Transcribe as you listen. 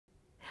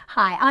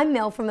Hi, I'm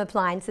Mel from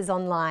Appliances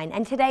Online,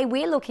 and today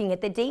we're looking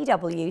at the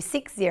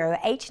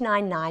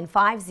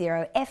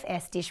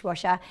DW60H9950FS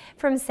dishwasher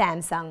from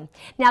Samsung.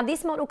 Now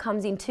this model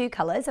comes in two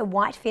colours, a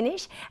white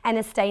finish and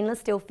a stainless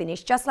steel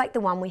finish, just like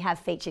the one we have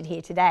featured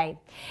here today.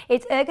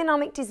 Its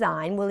ergonomic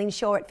design will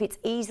ensure it fits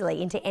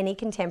easily into any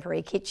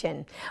contemporary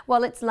kitchen,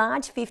 while its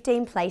large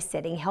 15-place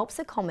setting helps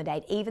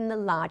accommodate even the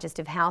largest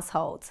of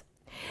households.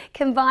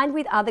 Combined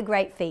with other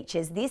great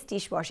features, this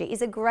dishwasher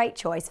is a great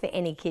choice for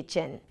any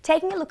kitchen.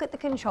 Taking a look at the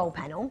control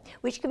panel,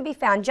 which can be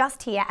found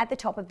just here at the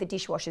top of the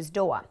dishwasher's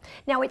door.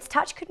 Now it's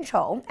touch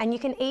control and you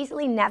can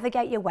easily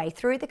navigate your way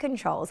through the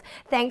controls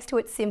thanks to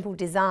its simple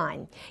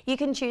design. You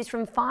can choose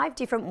from 5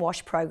 different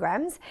wash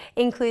programs,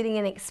 including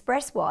an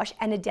express wash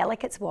and a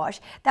delicates wash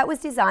that was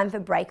designed for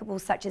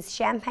breakables such as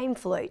champagne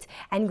flutes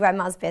and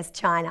grandma's best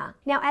china.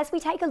 Now as we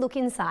take a look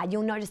inside,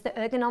 you'll notice the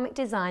ergonomic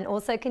design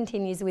also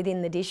continues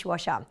within the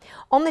dishwasher.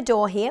 On the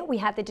door here, we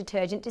have the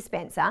detergent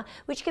dispenser,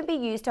 which can be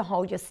used to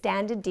hold your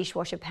standard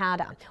dishwasher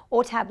powder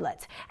or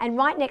tablets. And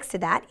right next to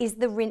that is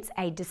the rinse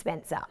aid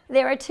dispenser.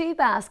 There are 2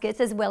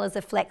 baskets as well as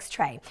a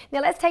FlexTray.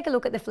 Now let's take a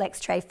look at the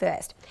FlexTray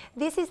first.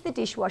 This is the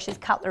dishwasher's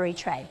cutlery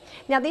tray.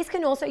 Now this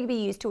can also be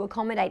used to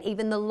accommodate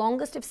even the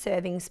longest of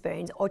serving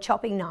spoons or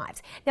chopping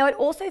knives. Now it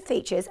also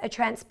features a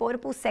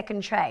transportable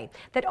second tray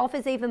that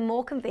offers even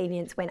more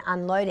convenience when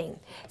unloading.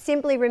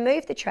 Simply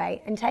remove the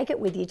tray and take it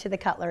with you to the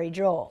cutlery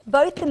drawer.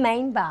 Both the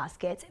main baskets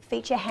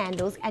feature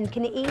handles and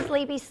can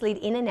easily be slid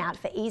in and out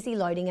for easy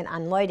loading and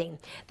unloading.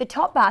 The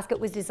top basket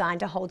was designed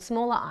to hold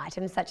smaller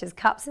items such as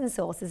cups and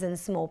saucers and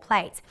small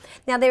plates.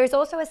 Now there is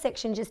also a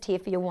section just here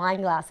for your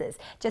wine glasses.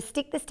 Just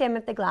stick the stem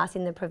of the glass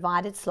in the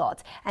provided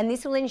slots and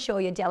this will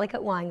ensure your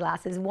delicate wine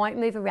glasses won't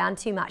move around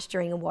too much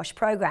during a wash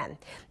program.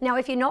 Now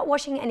if you're not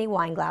washing any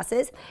wine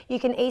glasses, you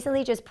can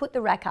easily just put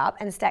the rack up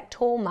and stack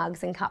tall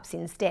mugs and cups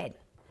instead.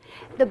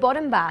 The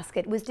bottom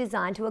basket was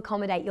designed to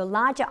accommodate your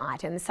larger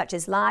items such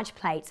as large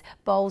plates,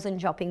 bowls and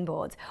chopping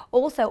boards.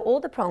 Also, all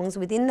the prongs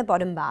within the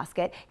bottom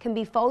basket can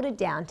be folded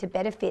down to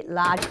better fit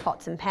large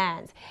pots and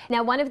pans.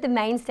 Now, one of the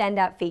main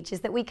standout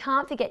features that we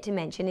can't forget to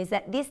mention is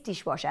that this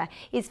dishwasher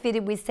is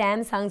fitted with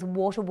Samsung's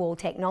WaterWall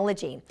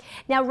technology.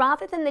 Now,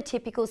 rather than the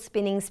typical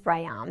spinning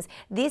spray arms,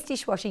 this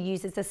dishwasher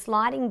uses a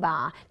sliding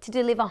bar to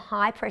deliver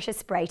high pressure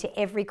spray to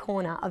every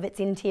corner of its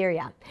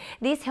interior.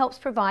 This helps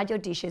provide your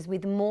dishes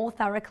with more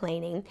thorough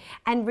cleaning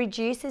and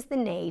reduces the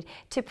need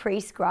to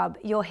pre-scrub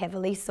your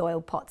heavily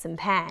soiled pots and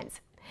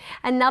pans.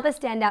 Another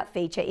standout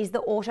feature is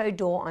the auto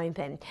door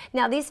open.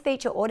 Now this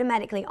feature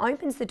automatically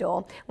opens the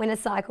door when a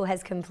cycle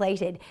has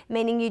completed,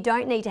 meaning you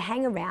don't need to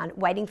hang around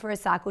waiting for a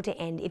cycle to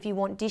end if you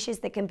want dishes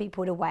that can be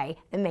put away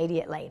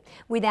immediately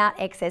without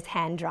excess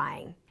hand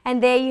drying.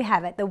 And there you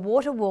have it, the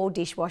WaterWall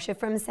dishwasher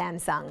from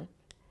Samsung.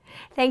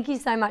 Thank you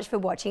so much for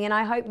watching, and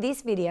I hope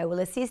this video will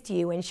assist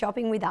you when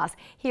shopping with us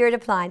here at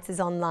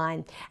Appliances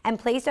Online. And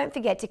please don't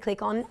forget to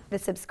click on the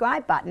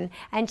subscribe button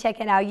and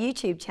check out our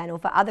YouTube channel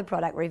for other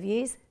product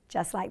reviews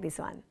just like this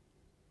one.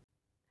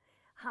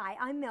 Hi,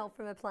 I'm Mel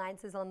from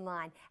Appliances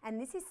Online, and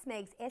this is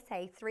Smeg's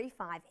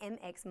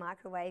SA35MX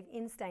microwave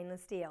in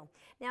stainless steel.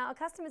 Now, our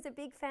customers are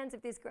big fans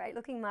of this great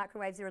looking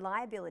microwave's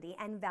reliability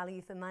and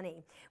value for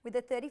money. With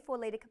a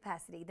 34-litre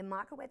capacity, the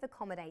microwave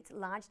accommodates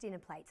large dinner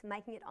plates,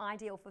 making it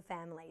ideal for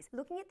families.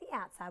 Looking at the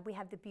outside, we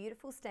have the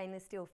beautiful stainless steel